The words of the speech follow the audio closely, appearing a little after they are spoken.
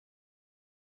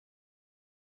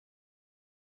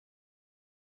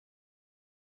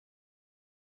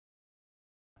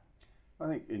I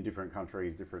think in different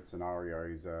countries, different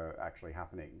scenarios are actually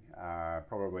happening.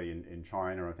 Probably in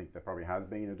China, I think there probably has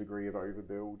been a degree of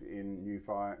overbuild in new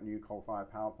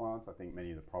coal-fired power plants. I think many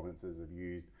of the provinces have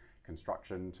used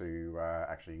construction to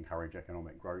actually encourage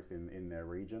economic growth in their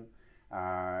region.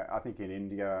 I think in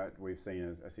India, we've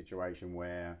seen a situation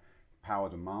where power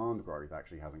demand growth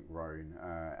actually hasn't grown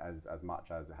as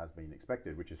much as it has been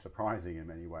expected, which is surprising in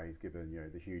many ways given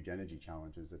the huge energy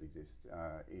challenges that exist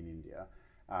in India.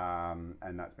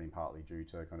 And that's been partly due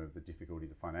to kind of the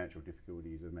financial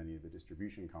difficulties of many of the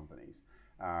distribution companies.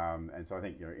 And so I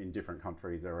think in different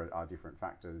countries there are different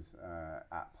factors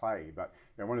at play. But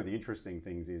one of the interesting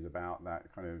things is about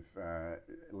that kind of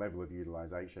level of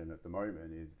utilization at the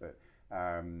moment is that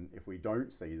if we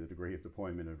don't see the degree of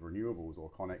deployment of renewables or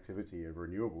connectivity of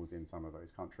renewables in some of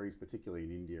those countries, particularly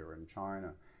in India and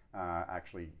China,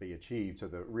 actually be achieved to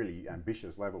the really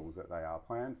ambitious levels that they are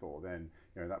planned for, then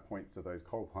that points to those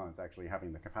coal plants actually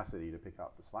having the capacity to pick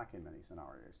up the slack in many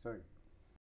scenarios too.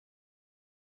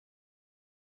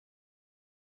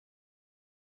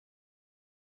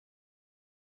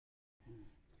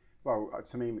 Well,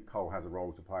 to me, coal has a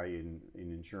role to play in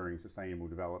ensuring sustainable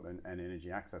development and energy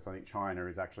access. I think China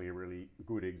is actually a really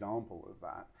good example of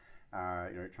that.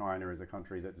 China is a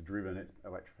country that's driven its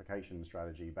electrification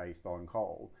strategy based on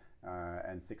coal,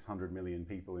 and 600 million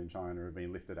people in China have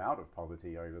been lifted out of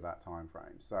poverty over that time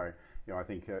frame. So, I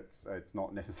think it's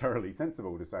not necessarily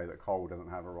sensible to say that coal doesn't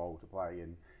have a role to play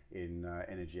in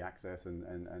energy access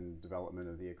and development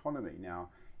of the economy. Now,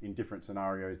 in different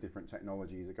scenarios, different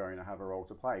technologies are going to have a role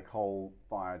to play.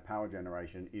 Coal-fired power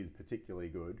generation is particularly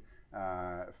good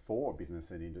for business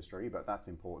and industry, but that's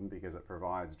important because it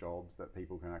provides jobs that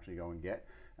people can actually go and get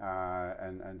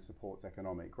and supports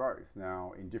economic growth.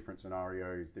 Now, in different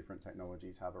scenarios, different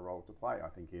technologies have a role to play. I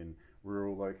think in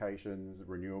rural locations,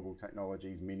 renewable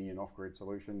technologies, mini and off-grid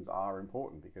solutions are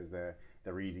important because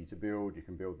they're easy to build, you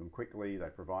can build them quickly, they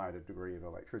provide a degree of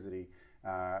electricity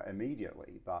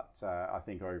immediately. But I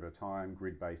think over time,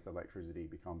 grid-based electricity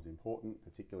becomes important,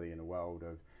 particularly in a world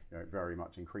of very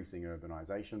much increasing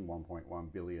urbanization,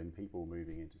 1.1 billion people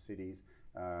moving into cities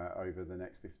over the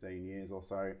next 15 years or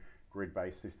so.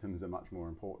 Grid-based systems are much more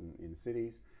important in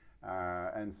cities.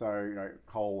 And so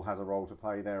coal has a role to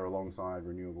play there alongside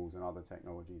renewables and other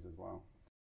technologies as well.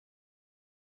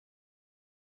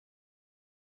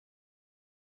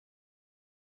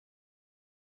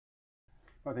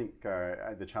 I think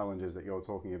the challenges that you're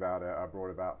talking about are brought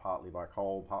about partly by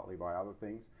coal, partly by other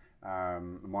things.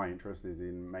 My interest is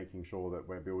in making sure that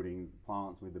we're building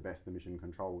plants with the best emission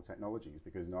control technologies,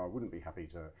 because I wouldn't be happy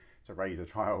to raise a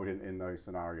child in those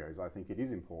scenarios. I think it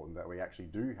is important that we actually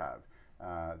do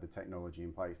have the technology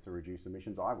in place to reduce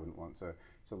emissions. I wouldn't want to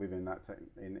live in that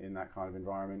kind of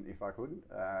environment if I couldn't.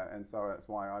 And so that's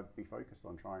why I'd be focused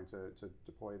on trying to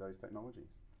deploy those technologies.